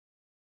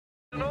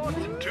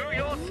Octonauts, to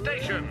your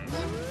stations.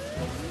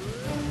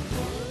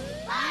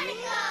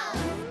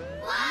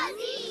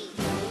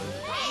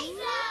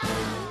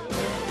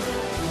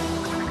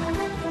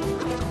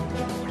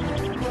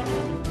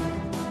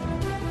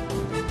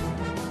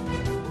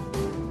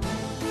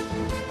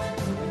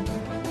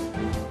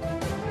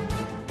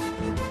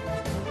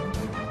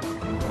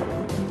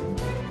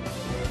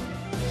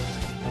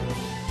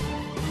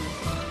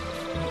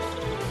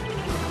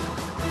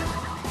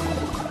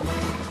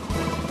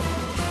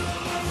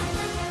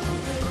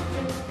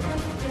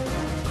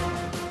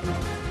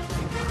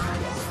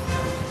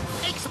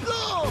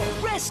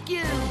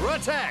 Rescue!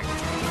 Protect!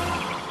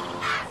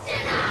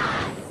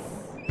 Octonauts!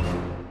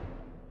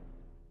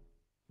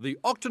 The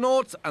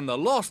Octonauts and the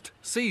Lost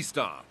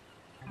Seastar.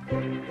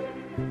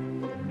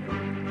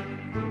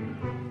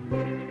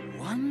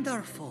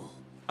 Wonderful.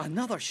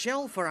 Another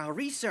shell for our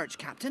research,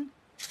 Captain.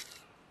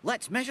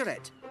 Let's measure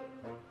it.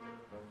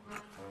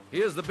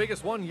 Here's the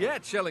biggest one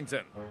yet,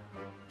 Shellington.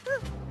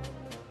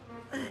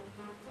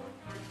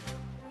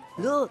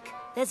 Look,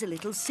 there's a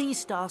little sea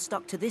star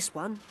stuck to this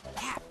one.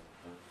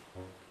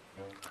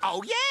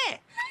 Oh, yeah!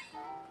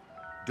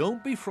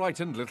 Don't be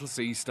frightened, little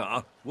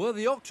Seastar. We're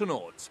the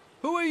Octonauts.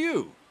 Who are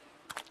you?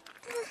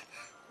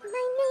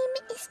 My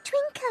name is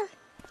Twinkle.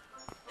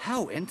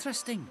 How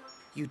interesting.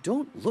 You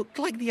don't look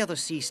like the other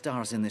sea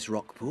stars in this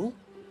rock pool.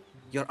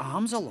 Your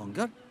arms are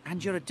longer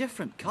and you're a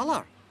different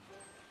colour.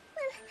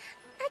 Well,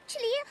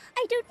 actually,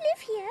 I don't live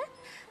here.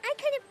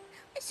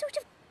 I sort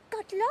of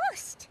got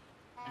lost.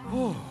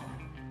 Oh.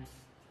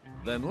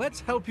 Then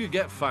let's help you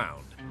get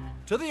found.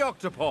 To the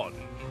Octopod.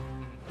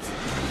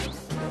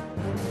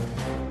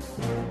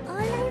 All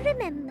I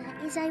remember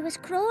is I was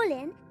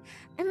crawling,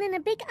 and then a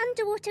big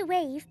underwater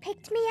wave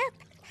picked me up,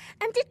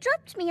 and it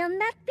dropped me on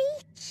that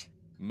beach.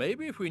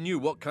 Maybe if we knew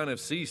what kind of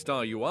sea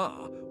star you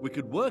are, we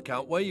could work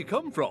out where you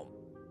come from.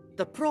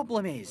 The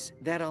problem is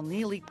there are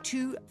nearly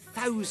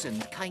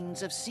 2,000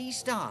 kinds of sea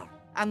star,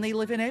 and they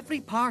live in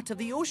every part of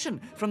the ocean,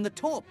 from the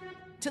top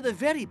to the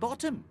very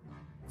bottom.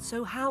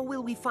 So how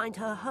will we find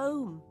her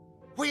home?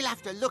 We'll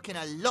have to look in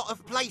a lot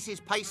of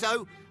places,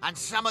 Peso, and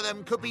some of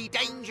them could be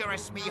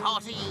dangerous, me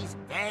hearties.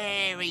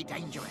 Very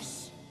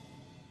dangerous.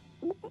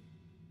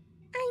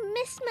 I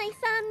miss my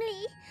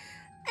family,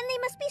 and they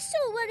must be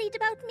so worried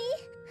about me.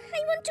 I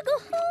want to go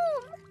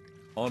home.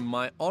 On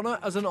my honour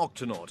as an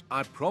Octonaut,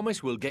 I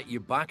promise we'll get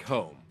you back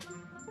home.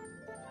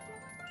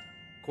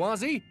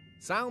 Quasi,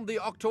 sound the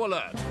Octo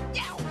alert.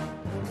 Yow!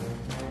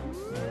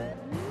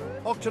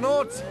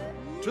 Octonauts,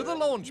 to the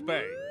launch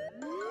bay.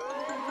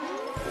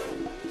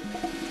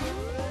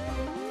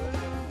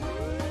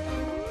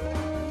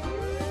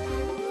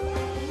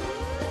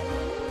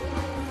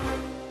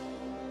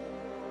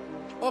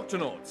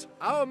 Octonauts,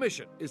 our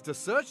mission is to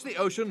search the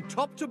ocean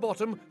top to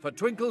bottom for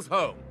Twinkle's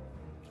home.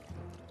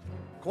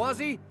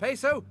 Quasi,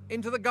 Peso,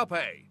 into the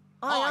guppy.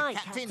 Aye,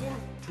 Captain.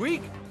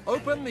 Tweak,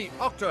 open the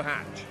octo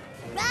hatch.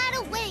 Right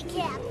away,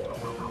 Cap.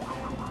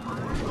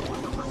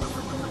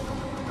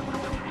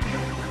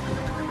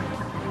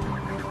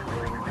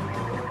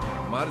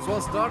 Might as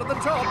well start at the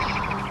top.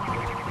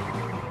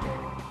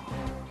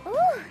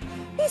 Oh,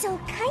 there's all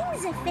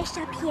kinds of fish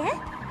up here.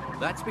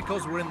 That's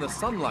because we're in the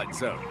sunlight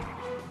zone.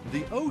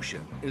 The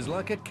ocean is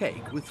like a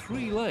cake with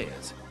 3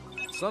 layers.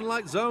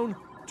 Sunlight zone,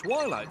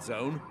 twilight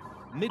zone,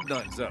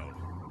 midnight zone.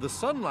 The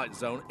sunlight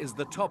zone is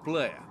the top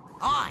layer.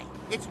 Aye,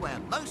 it's where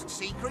most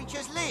sea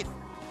creatures live.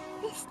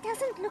 This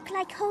doesn't look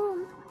like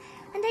home,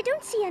 and I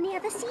don't see any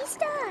other sea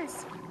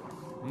stars.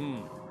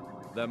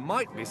 There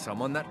might be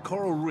some on that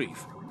coral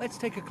reef. Let's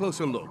take a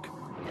closer look.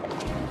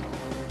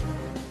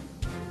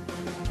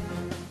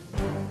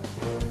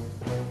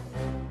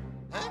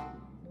 Huh?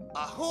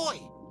 Ahoy!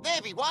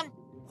 There be one.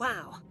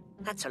 Wow,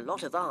 that's a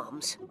lot of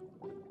arms.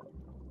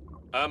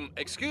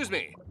 Excuse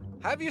me.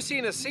 Have you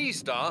seen a sea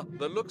star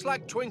that looks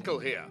like Twinkle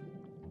here?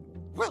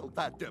 Well,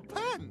 that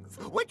depends.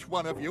 Which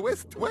one of you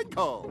is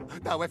Twinkle?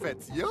 Now, if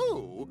it's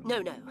you...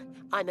 No,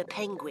 I'm a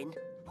penguin.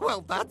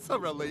 Well, that's a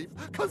relief,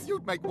 because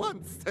you'd make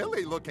one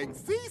silly-looking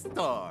sea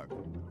star.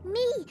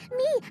 Me,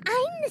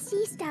 I'm the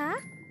sea star.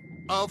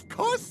 Of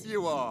course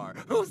you are.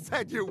 Who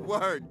said you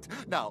weren't?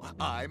 Now,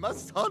 I'm a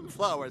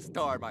sunflower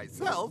star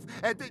myself,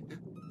 and...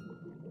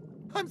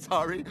 I'm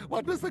sorry,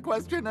 what was the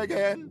question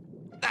again?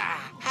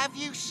 Have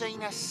you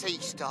seen a sea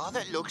star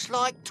that looks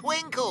like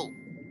Twinkle?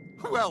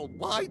 Well,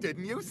 why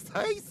didn't you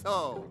say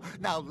so?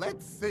 Now,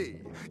 let's see.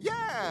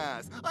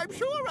 Yes, I'm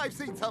sure I've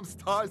seen some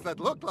stars that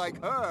look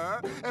like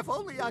her. If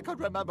only I could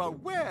remember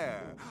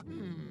where.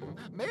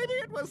 Maybe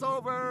it was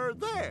over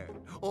there.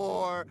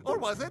 Or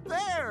was it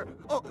there?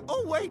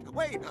 Oh,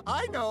 wait,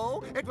 I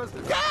know. It was...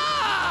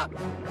 Ah!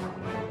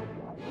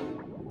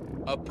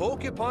 A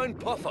porcupine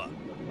puffer.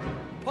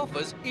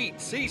 Puffers eat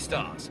sea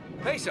stars.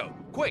 Peso,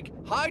 quick,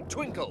 hide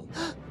Twinkle.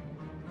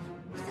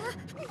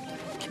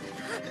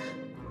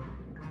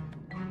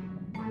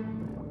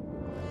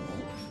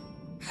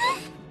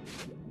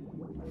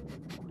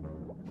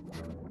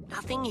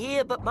 Nothing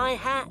here but my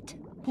hat.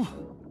 Phew.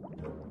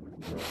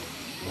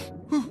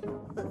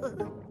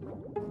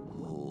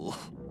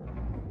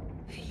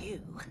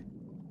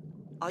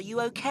 Are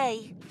you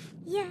okay?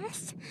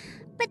 Yes,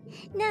 but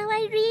now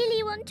I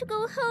really want to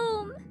go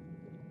home.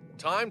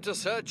 Time to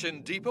search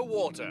in deeper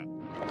water.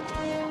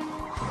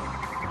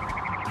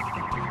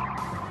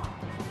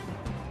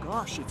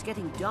 Gosh, it's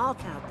getting dark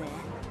out there.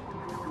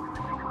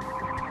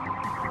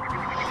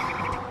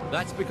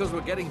 That's because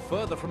we're getting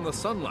further from the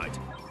sunlight,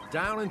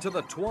 down into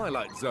the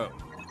twilight zone.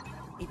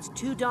 It's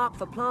too dark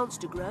for plants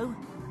to grow,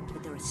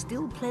 but there are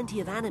still plenty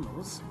of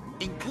animals.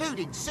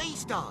 Including sea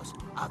stars.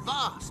 A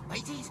vast,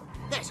 mateys.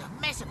 There's a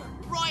mess of them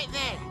right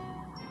there.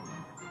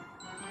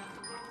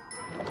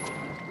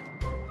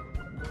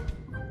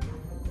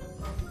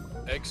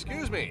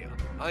 Excuse me,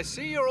 I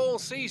see you're all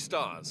sea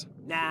stars.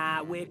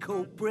 Nah, we're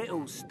called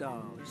brittle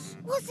stars.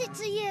 What's it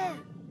to you?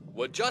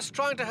 We're just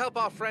trying to help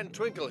our friend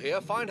Twinkle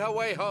here find her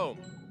way home.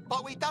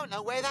 But we don't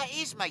know where that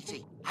is,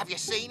 matey. Have you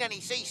seen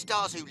any sea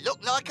stars who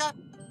look like her?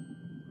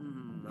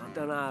 I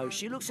don't know.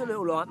 She looks a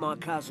little like my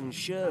cousin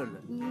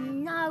Shirley.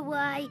 No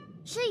way.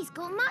 She's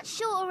got much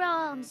shorter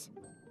arms.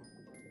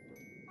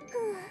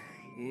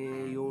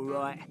 Yeah, you're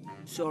right.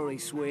 Sorry,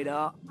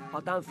 sweetheart. I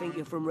don't think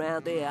you're from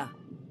round here.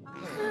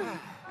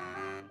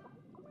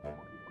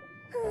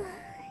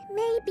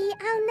 Maybe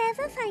I'll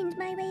never find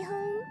my way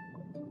home.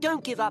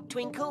 Don't give up,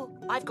 Twinkle.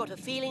 I've got a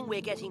feeling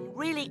we're getting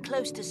really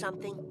close to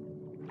something.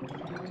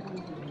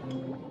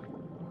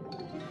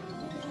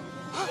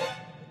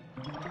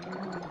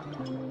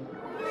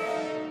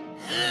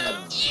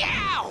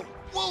 Yow!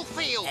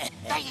 Woolfield!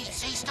 They eat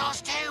sea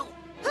stars too.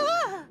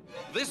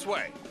 This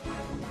way.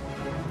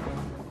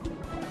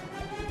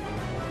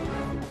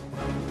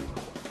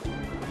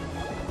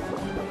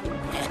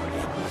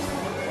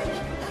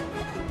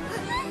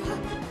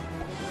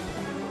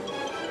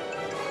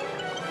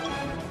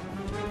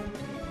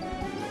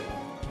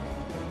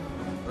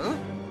 Huh?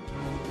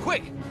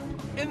 Quick!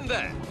 In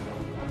there!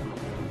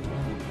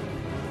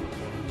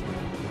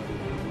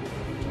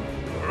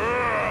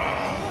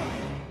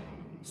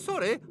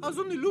 Sorry, I was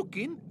only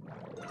looking.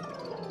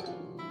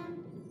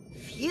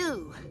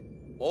 Phew.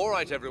 All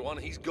right, everyone,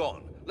 he's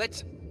gone.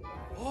 Let's...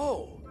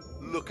 Oh,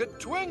 look at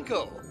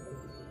Twinkle.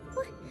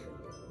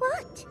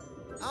 What?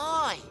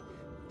 Aye,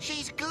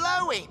 she's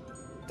glowing.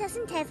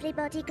 Doesn't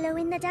everybody glow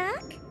in the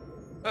dark?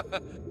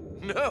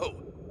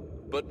 No,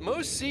 but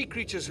most sea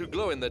creatures who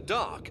glow in the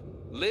dark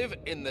live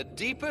in the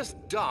deepest,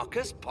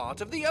 darkest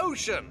part of the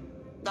ocean.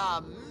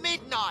 The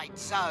midnight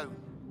zone.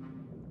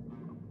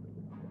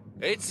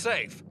 It's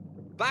safe.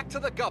 Back to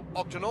the cup,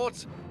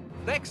 Octonauts.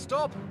 Next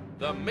stop,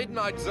 the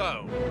Midnight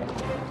Zone.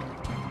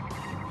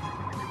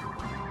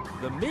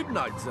 The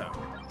Midnight Zone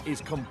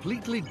is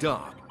completely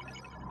dark.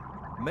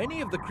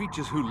 Many of the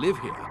creatures who live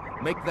here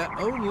make their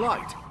own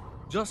light,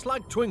 just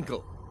like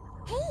Twinkle.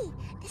 Hey,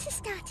 this is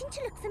starting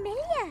to look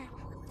familiar.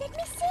 Let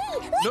me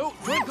see. No,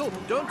 Twinkle,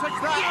 don't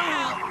touch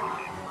that!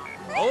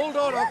 Hold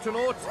on,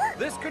 Octonauts.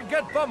 This could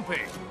get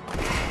bumpy.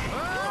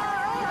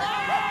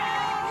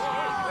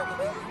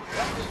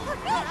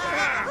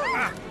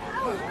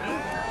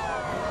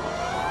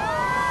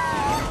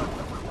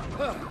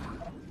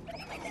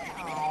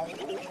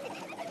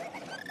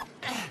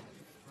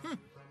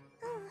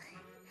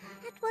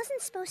 That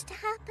wasn't supposed to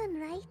happen,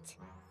 right?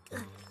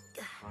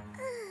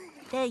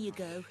 There you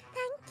go.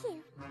 Thank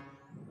you.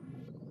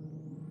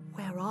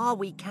 Where are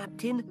we,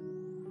 Captain?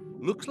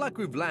 Looks like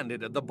we've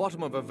landed at the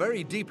bottom of a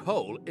very deep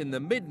hole in the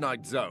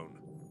Midnight Zone.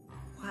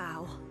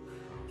 Wow,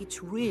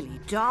 it's really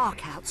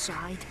dark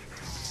outside.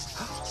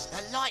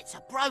 The lights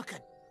are broken.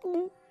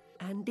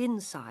 And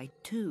inside,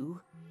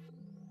 too.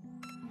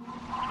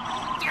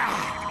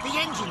 The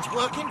engine's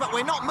working, but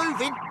we're not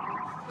moving.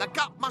 The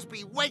gut must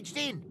be wedged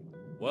in.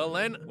 Well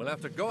then, we'll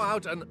have to go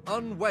out and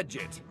unwedge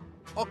it.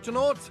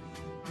 Octonauts,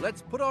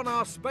 let's put on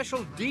our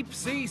special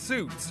deep-sea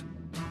suits.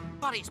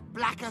 But it's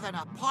blacker than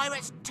a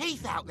pirate's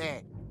teeth out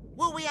there.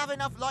 Will we have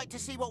enough light to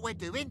see what we're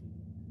doing?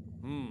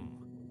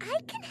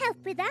 I can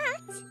help with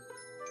that.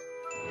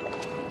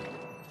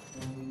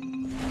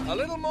 A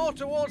little more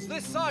towards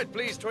this side,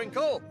 please,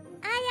 Twinkle.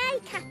 Aye, aye,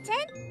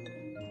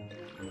 Captain.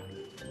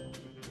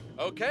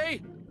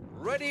 Okay,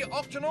 ready,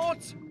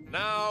 Octonauts?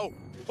 Now,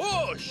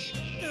 push!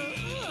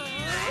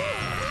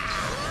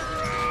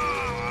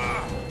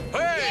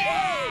 Hey!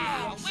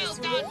 Well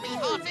done, me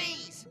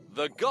hearties.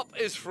 The gup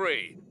is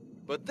free,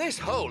 but this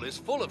hole is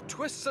full of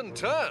twists and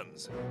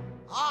turns.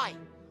 Aye,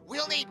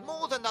 we'll need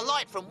more than the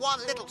light from one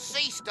little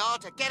sea star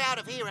to get out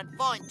of here and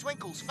find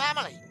Twinkle's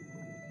family.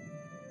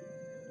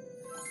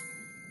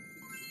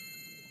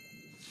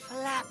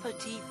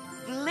 Flappity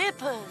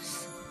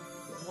flippers.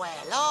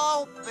 Well,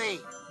 I'll be.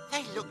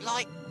 They look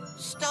like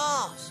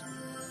stars.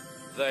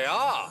 They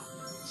are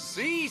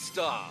sea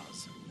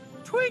stars.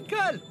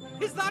 Twinkle,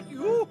 is that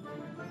you?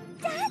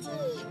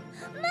 Daddy!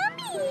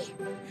 Mummy!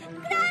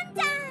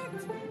 Granddad!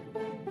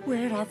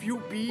 Where have you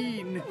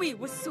been? We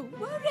were so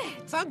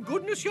worried. Thank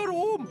goodness you're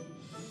home.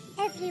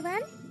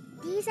 Everyone,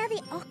 these are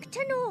the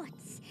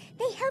Octonauts.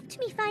 They helped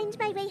me find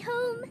my way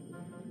home.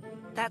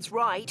 That's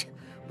right.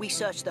 We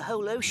searched the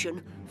whole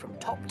ocean from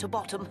top to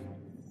bottom.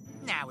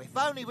 Now, if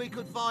only we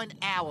could find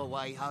our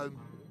way home.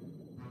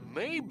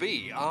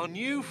 Maybe our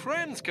new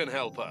friends can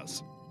help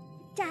us.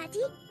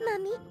 Daddy,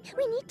 Mummy,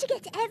 we need to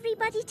get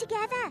everybody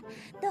together.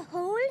 The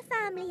whole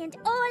family and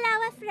all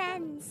our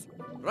friends.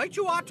 Right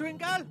you are,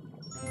 Twinkle.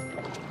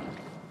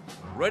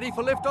 Ready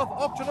for liftoff,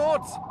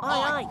 Octonauts?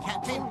 Aye, aye,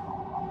 Captain.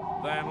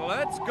 Then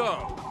let's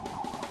go.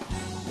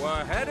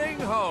 We're heading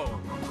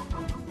home.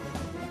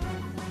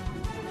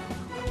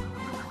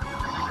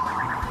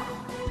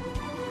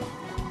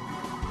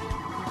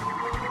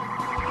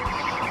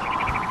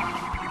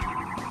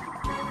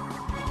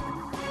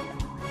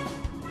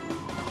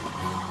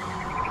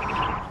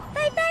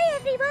 Bye-bye,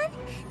 everyone.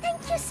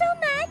 Thank you so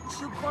much.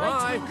 Goodbye,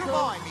 Bye. Twinkle.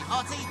 Goodbye, me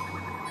hearty.